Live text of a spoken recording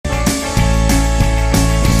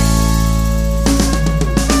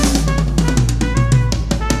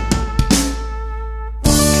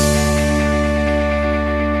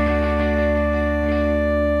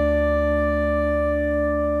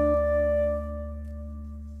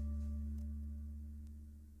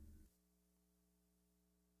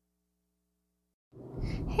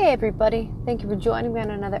Hey everybody, thank you for joining me on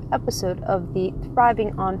another episode of the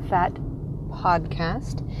Thriving on Fat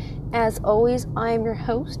podcast. As always, I am your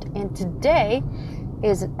host, and today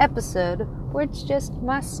is an episode where it's just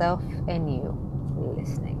myself and you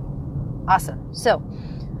listening. Awesome. So,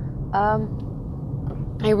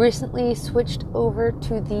 I recently switched over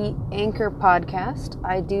to the Anchor podcast.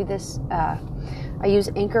 I do this, I use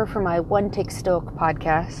Anchor for my One Take Stoic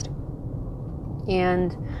podcast,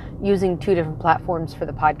 and using two different platforms for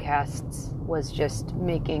the podcasts was just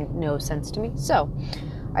making no sense to me. So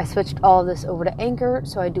I switched all of this over to Anchor.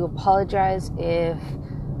 So I do apologize if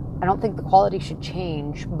I don't think the quality should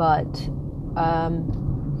change, but I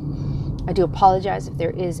do apologize if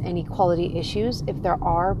there is any quality issues. If there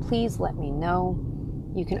are, please let me know.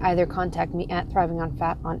 You can either contact me at Thriving on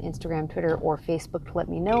Fat on Instagram, Twitter, or Facebook to let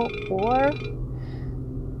me know, or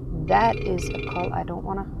that is a call I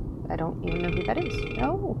don't even know who that is.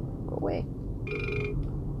 No, go away.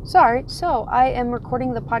 Sorry. So I am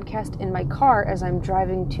recording the podcast in my car as I'm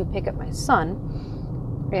driving to pick up my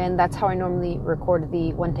son. And that's how I normally record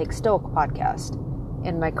the One Take Stoic podcast,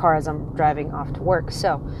 in my car as I'm driving off to work.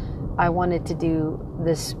 So I wanted to do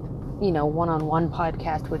this, one-on-one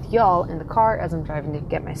podcast with y'all in the car as I'm driving to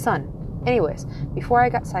get my son. Anyways, before I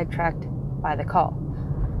got sidetracked by the call,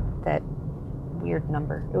 that weird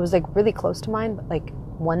number. It was really close to mine, but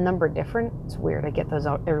one number different. It's weird. I get those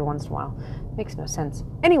out every once in a while. Makes no sense.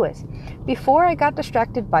 Anyways, before I got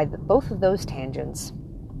distracted by both of those tangents,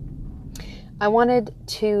 I wanted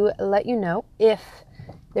to let you know if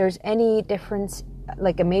there's any difference,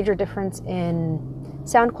 a major difference in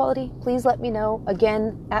sound quality. Please let me know.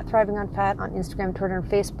 Again, at Thriving on Fat on Instagram, Twitter, and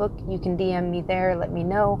Facebook. You can DM me there, let me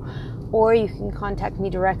know. Or you can contact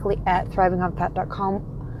me directly at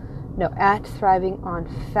thrivingonfat.com. No, at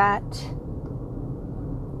thrivingonfat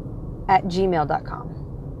at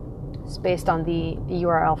gmail.com. Spaced on the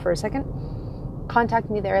URL for a second. Contact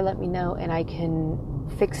me there, let me know, and I can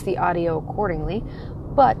fix the audio accordingly.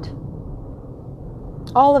 But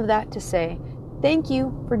all of that to say, thank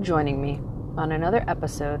you for joining me on another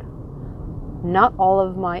episode. Not all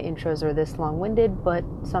of my intros are this long-winded, but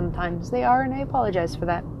sometimes they are, and I apologize for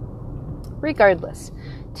that. Regardless,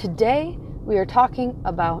 today we are talking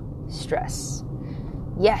about stress.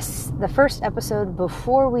 Yes, the first episode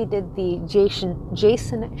before we did the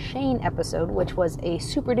Jason Shane episode, which was a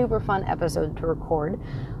super duper fun episode to record,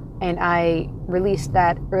 and I released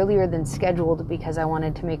that earlier than scheduled because I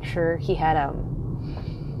wanted to make sure he had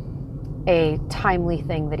a timely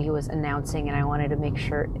thing that he was announcing, and I wanted to make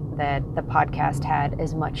sure that the podcast had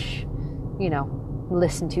as much,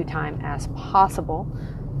 listen to time as possible,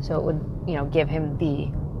 so it would, give him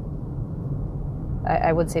the,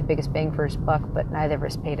 I would say biggest bang for his buck, but neither of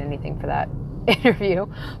us paid anything for that interview,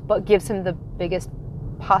 but gives him the biggest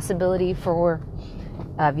possibility for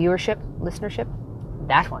viewership, listenership,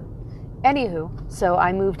 that one. Anywho, so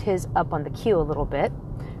I moved his up on the queue a little bit.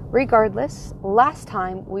 Regardless, last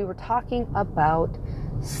time we were talking about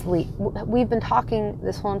sleep. We've been talking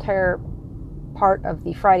this whole entire part of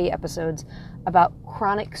the Friday episodes about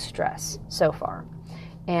chronic stress so far,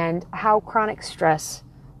 and how chronic stress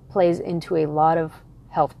plays into a lot of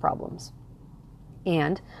health problems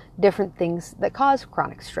and different things that cause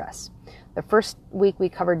chronic stress. The first week we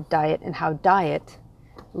covered diet and how diet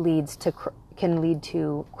can lead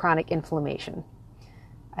to chronic inflammation.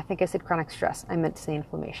 I think I said chronic stress. I meant to say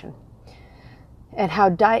inflammation. And how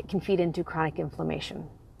diet can feed into chronic inflammation.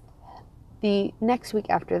 The next week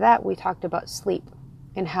after that, we talked about sleep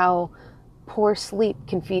and how poor sleep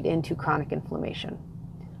can feed into chronic inflammation.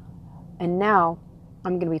 And now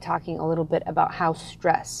I'm going to be talking a little bit about how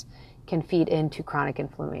stress can feed into chronic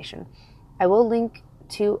inflammation. I will link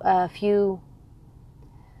to a few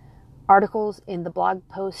articles in the blog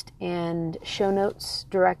post and show notes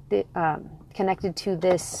connected to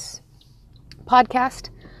this podcast.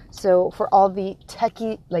 So for all the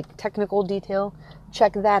technical detail,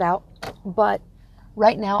 check that out. But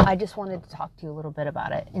right now, I just wanted to talk to you a little bit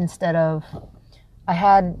about it. Instead of, I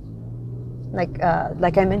had, like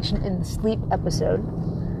I mentioned in the sleep episode,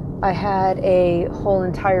 I had a whole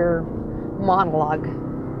entire monologue,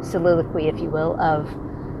 soliloquy, if you will, of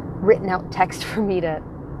written out text for me to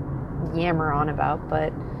yammer on about,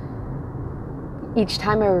 but each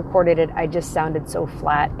time I recorded it, I just sounded so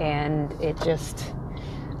flat, and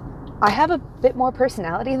I have a bit more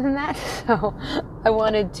personality than that, so I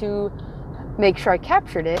wanted to make sure I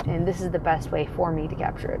captured it, and this is the best way for me to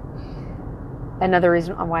capture it. Another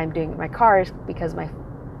reason why I'm doing it in my car is because my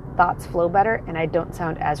thoughts flow better, and I don't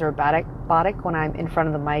sound as robotic when I'm in front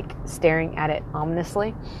of the mic staring at it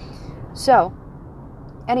ominously. So,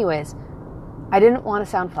 anyways, I didn't want to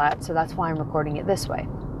sound flat, so that's why I'm recording it this way.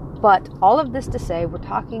 But all of this to say, we're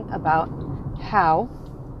talking about how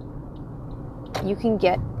you can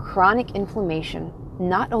get chronic inflammation,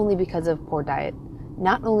 not only because of poor diet,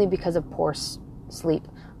 not only because of poor sleep,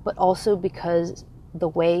 but also because the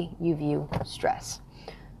way you view stress.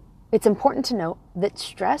 It's important to note that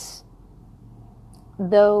stress,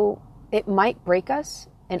 though it might break us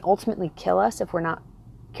and ultimately kill us if we're not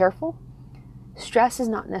careful, stress is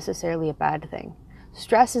not necessarily a bad thing.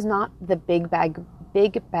 Stress is not the big bad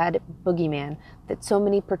boogeyman that so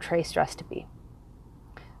many portray stress to be.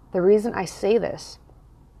 The reason I say this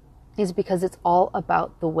is because it's all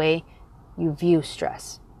about the way you view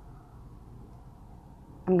stress.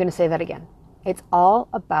 I'm going to say that again. It's all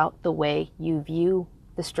about the way you view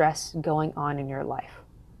the stress going on in your life.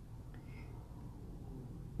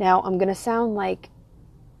 Now, I'm going to sound like,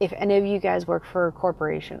 if any of you guys work for a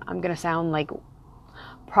corporation, I'm going to sound like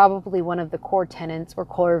probably one of the core tenets or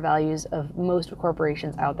core values of most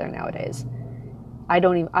corporations out there nowadays.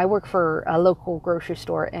 I work for a local grocery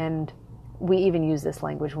store, and we even use this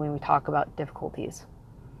language when we talk about difficulties.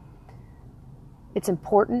 It's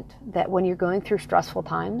important that when you're going through stressful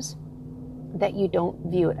times, that you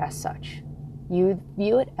don't view it as such. You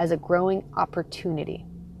view it as a growing opportunity.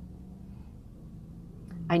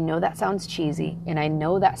 I know that sounds cheesy, and I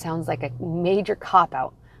know that sounds like a major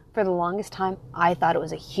cop-out. For the longest time, I thought it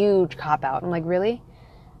was a huge cop-out. I'm like, really?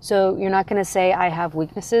 So you're not going to say I have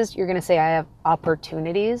weaknesses. You're going to say I have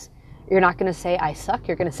opportunities. You're not going to say I suck.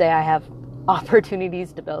 You're going to say I have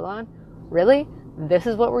opportunities to build on. Really? This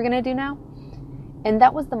is what we're going to do now? And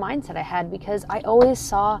that was the mindset I had, because I always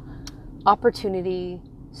saw opportunity,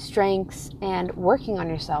 strengths, and working on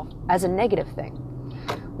yourself as a negative thing,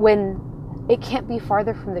 when it can't be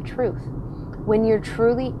farther from the truth. When you're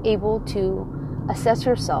truly able to assess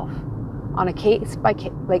yourself on a case by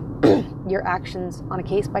case, like your actions on a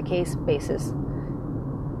case by case basis,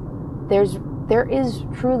 there is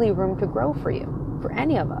truly room to grow for you, for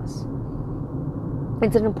any of us.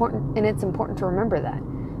 It's important to remember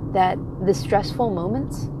that the stressful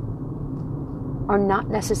moments are not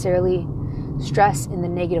necessarily stress in the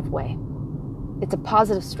negative way. It's a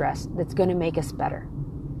positive stress that's going to make us better.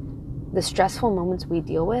 The stressful moments we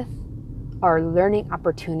deal with are learning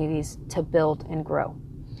opportunities to build and grow.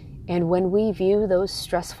 And when we view those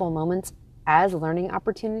stressful moments as learning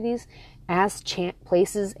opportunities, as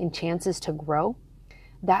places and chances to grow,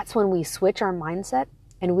 that's when we switch our mindset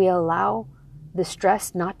and we allow the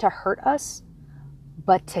stress not to hurt us,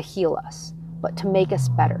 but to heal us, but to make us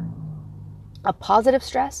better. A positive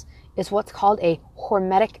stress is what's called a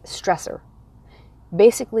hormetic stressor.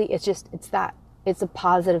 Basically, it's that. It's a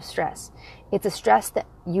positive stress. It's a stress that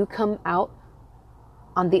you come out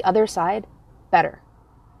on the other side better.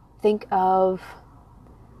 Think of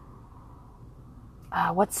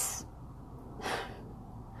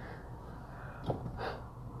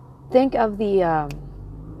think of the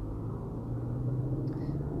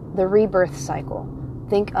rebirth cycle.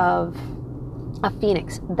 Think of a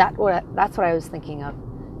phoenix. That's what I was thinking of.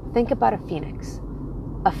 Think about a phoenix.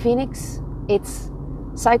 A phoenix, it's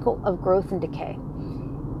cycle of growth and decay.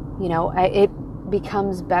 You know, it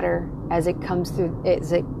becomes better as it comes through,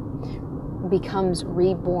 as it becomes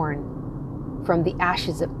reborn from the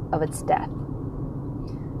ashes of its death.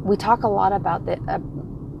 We talk a lot about that.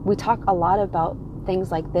 We talk a lot about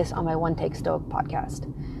things like this on my One Take Stoic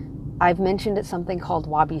podcast. I've mentioned it's something called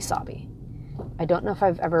wabi sabi. I don't know if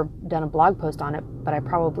I've ever done a blog post on it, but I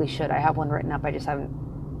probably should. I have one written up. I just haven't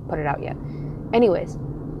put it out yet. Anyways,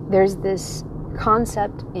 there's this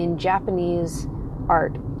concept in Japanese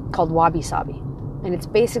art called wabi sabi, and it's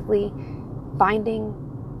basically finding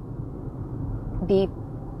the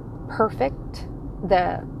perfect,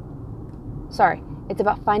 it's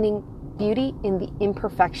about finding beauty in the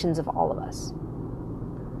imperfections of all of us.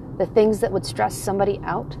 The things that would stress somebody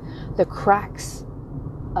out, the cracks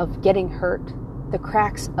of getting hurt, the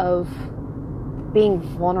cracks of being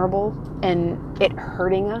vulnerable and it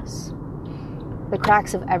hurting us, the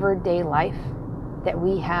cracks of everyday life that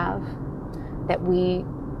we have, that we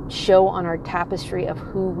show on our tapestry of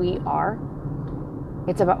who we are.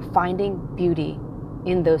 It's about finding beauty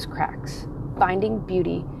in those cracks, finding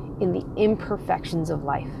beauty in the imperfections of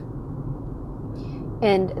life.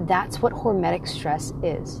 And that's what hormetic stress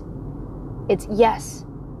is. It's, yes,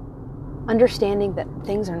 understanding that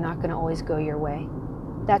things are not going to always go your way.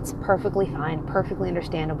 That's perfectly fine, perfectly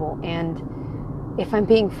understandable. And if I'm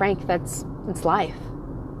being frank, it's life.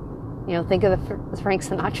 You know, think of the Frank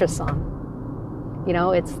Sinatra song. You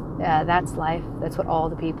know, it's that's life. That's what all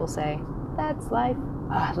the people say. That's life.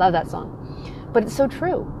 Oh, I love that song. But it's so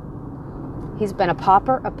true. He's been a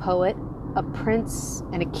pauper, a poet, a prince,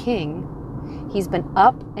 and a king. He's been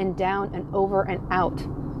up and down and over and out,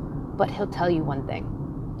 but he'll tell you one thing.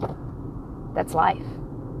 That's life.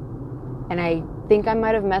 And I think I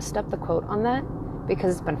might have messed up the quote on that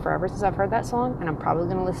because it's been forever since I've heard that song, and I'm probably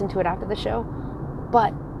going to listen to it after the show.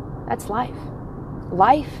 But that's life.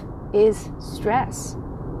 Life is stress.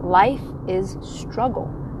 Life is struggle.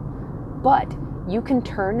 But you can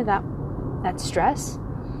turn that stress,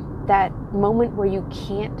 that moment where you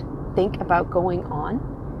can't think about going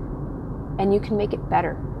on, and you can make it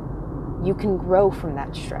better. You can grow from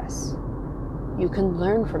that stress. You can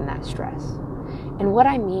learn from that stress. And what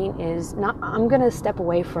I mean is, I'm going to step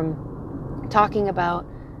away from talking about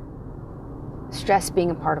stress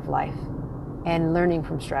being a part of life and learning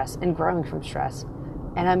from stress and growing from stress.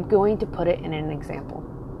 And I'm going to put it in an example.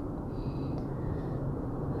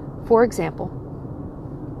 For example,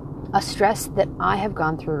 a stress that I have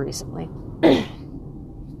gone through recently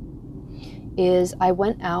is I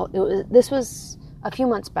went out. This was a few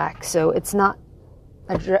months back, so it's not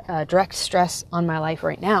a direct stress on my life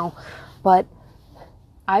right now, but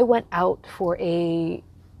I went out for a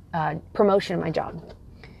promotion in my job,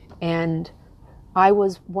 and I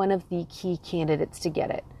was one of the key candidates to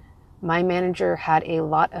get it. My manager had a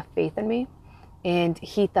lot of faith in me, and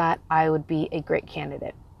he thought I would be a great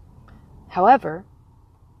candidate. However,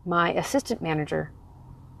 my assistant manager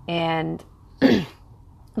and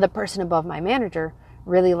the person above my manager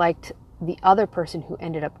really liked the other person who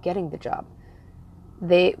ended up getting the job.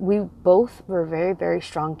 We both were very, very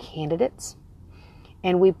strong candidates,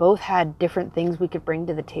 and we both had different things we could bring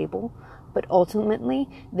to the table, but ultimately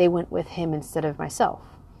they went with him instead of myself.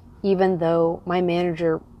 Even though my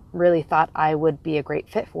manager really thought I would be a great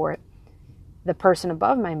fit for it, the person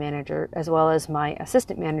above my manager, as well as my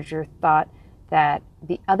assistant manager, thought that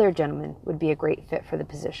the other gentleman would be a great fit for the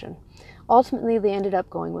position. Ultimately, they ended up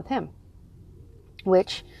going with him,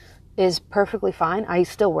 which is perfectly fine. I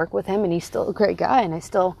still work with him, and he's still a great guy, and I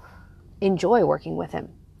still enjoy working with him.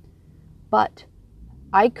 But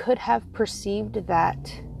I could have perceived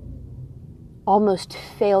that almost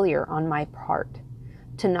failure on my part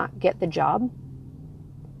to not get the job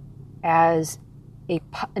as a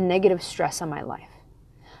negative stress on my life.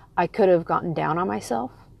 I could have gotten down on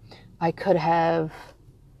myself. I could have,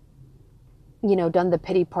 done the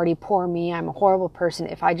pity party, poor me, I'm a horrible person.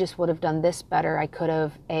 If I just would have done this better, I could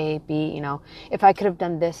have A, B, if I could have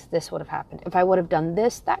done this, this would have happened. If I would have done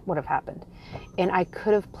this, that would have happened. And I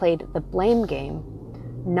could have played the blame game,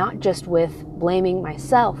 not just with blaming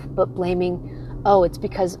myself, but blaming, it's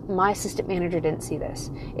because my assistant manager didn't see this.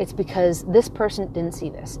 It's because this person didn't see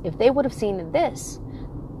this. If they would have seen this,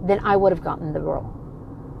 then I would have gotten the role.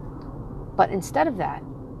 But instead of that,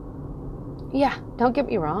 don't get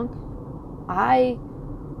me wrong, I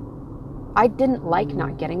didn't like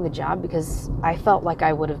not getting the job because I felt like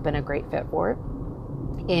I would have been a great fit for it.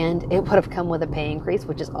 And it would have come with a pay increase,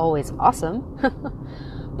 which is always awesome.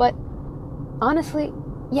 But honestly,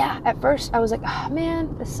 at first I was like, oh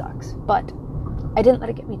man, this sucks. But I didn't let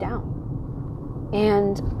it get me down.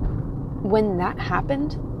 And when that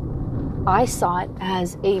happened, I saw it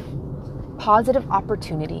as a positive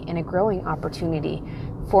opportunity and a growing opportunity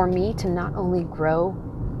for me to not only grow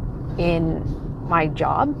in my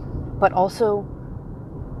job, but also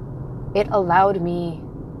it allowed me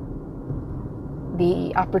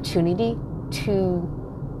the opportunity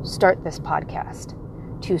to start this podcast,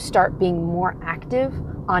 to start being more active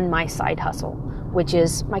on my side hustle, which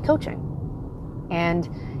is my coaching. And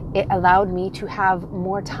it allowed me to have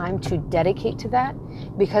more time to dedicate to that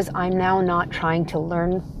because I'm now not trying to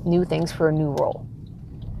learn new things for a new role.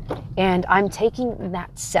 And I'm taking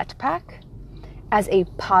that setback as a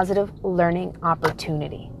positive learning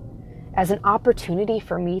opportunity, as an opportunity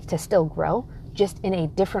for me to still grow, just in a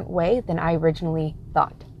different way than I originally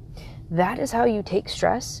thought. That is how you take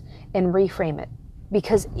stress and reframe it.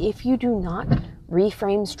 Because if you do not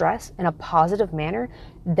reframe stress in a positive manner,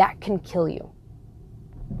 that can kill you.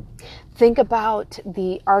 Think about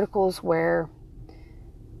the articles where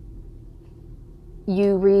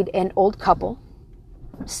you read an old couple,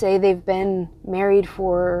 say they've been married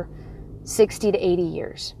for 60 to 80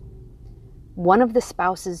 years. One of the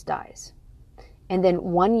spouses dies, and then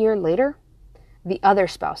 1 year later, the other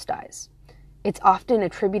spouse dies. It's often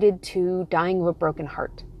attributed to dying of a broken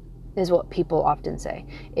heart, is what people often say,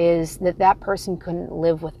 is that person couldn't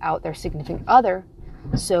live without their significant other,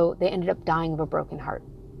 so they ended up dying of a broken heart.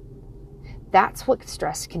 That's what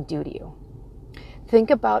stress can do to you. Think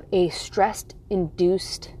about a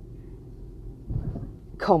stress-induced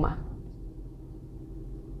coma.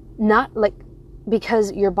 Not like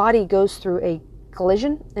because your body goes through a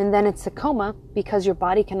collision and then it's a coma because your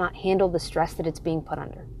body cannot handle the stress that it's being put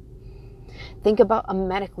under. Think about a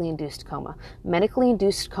medically induced coma. Medically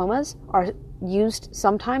induced comas are used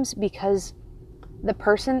sometimes because the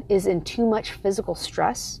person is in too much physical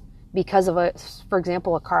stress because of for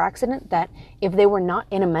example, a car accident, that if they were not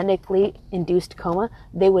in a medically induced coma,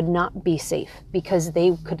 they would not be safe because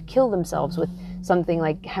they could kill themselves with something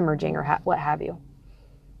like hemorrhaging or what have you.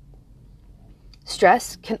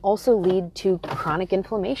 Stress can also lead to chronic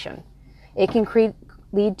inflammation. It can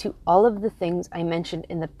lead to all of the things I mentioned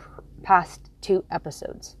in the past 2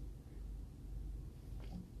 episodes.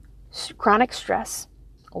 Chronic stress,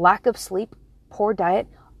 lack of sleep, poor diet,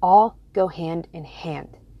 all go hand in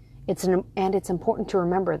hand. And it's important to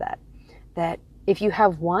remember that if you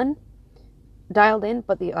have one dialed in,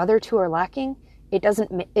 but the other 2 are lacking,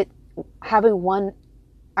 having one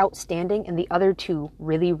outstanding and the other 2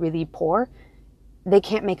 really, really poor, they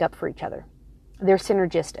can't make up for each other. They're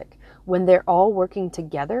synergistic. When they're all working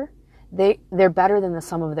together, they're better than the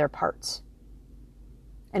sum of their parts.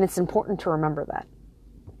 And it's important to remember that.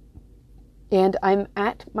 And I'm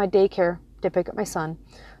at my daycare to pick up my son,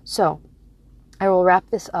 so I will wrap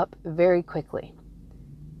this up very quickly.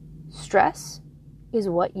 Stress is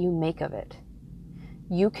what you make of it.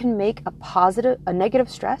 You can make a negative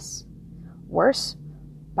stress worse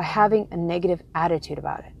by having a negative attitude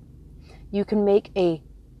about it. You can make a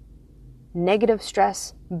negative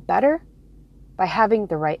stress better by having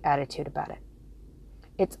the right attitude about it.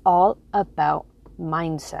 It's all about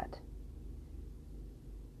mindset.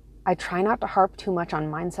 I try not to harp too much on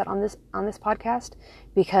mindset on this podcast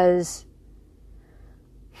because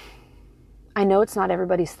I know it's not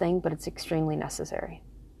everybody's thing, but it's extremely necessary.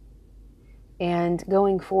 And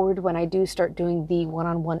going forward, when I do start doing the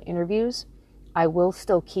one-on-one interviews, I will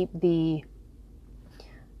still keep the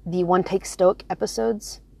One Take Stoic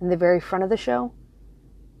episodes in the very front of the show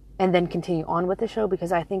and then continue on with the show,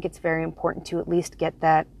 because I think it's very important to at least get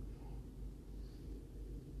that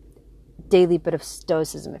daily bit of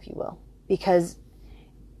stoicism, if you will, because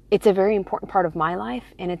it's a very important part of my life.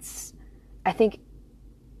 And I think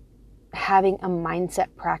having a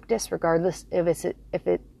mindset practice, regardless if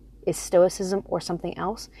it is stoicism or something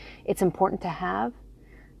else, it's important to have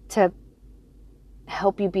to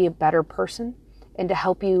help you be a better person and to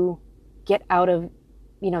help you get out of,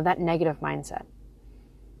 that negative mindset.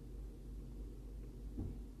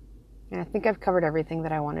 And I think I've covered everything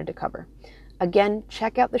that I wanted to cover. Again,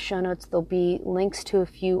 check out the show notes. There'll be links to a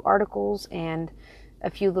few articles and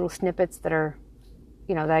a few little snippets that are,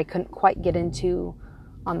 that I couldn't quite get into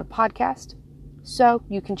on the podcast. So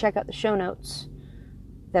you can check out the show notes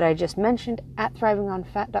that I just mentioned at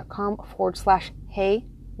thrivingonfat.com/hey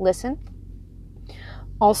listen.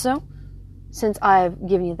 Also, since I've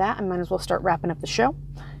given you that, I might as well start wrapping up the show.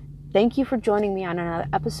 Thank you for joining me on another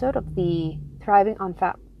episode of the Thriving on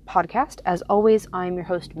Fat podcast. As always, I'm your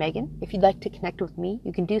host, Megan. If you'd like to connect with me,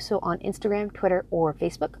 you can do so on Instagram, Twitter, or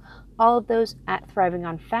Facebook. All of those at Thriving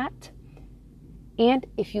on Fat. And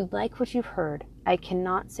if you like what you've heard, I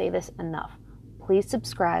cannot say this enough. Please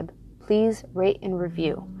subscribe, please rate and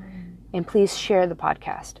review, and please share the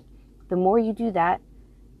podcast. The more you do that,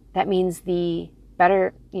 that means the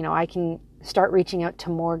better, I can start reaching out to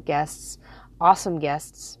more guests, awesome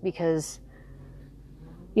guests, because,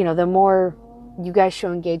 the more you guys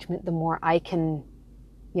show engagement, the more I can,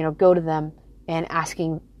 go to them and ask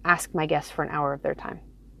my guests for an hour of their time.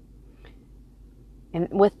 And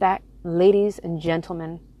with that, ladies and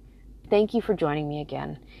gentlemen, thank you for joining me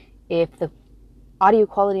again. If the audio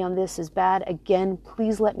quality on this is bad, again,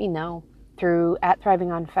 please let me know through at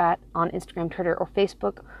Thriving on Fat on Instagram, Twitter, or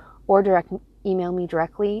Facebook, or email me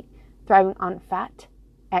directly,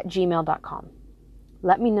 thrivingonfat@gmail.com.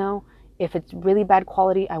 Let me know. If it's really bad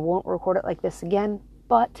quality, I won't record it like this again,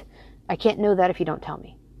 but I can't know that if you don't tell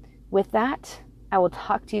me. With that, I will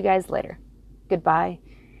talk to you guys later. Goodbye,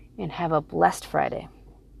 and have a blessed Friday.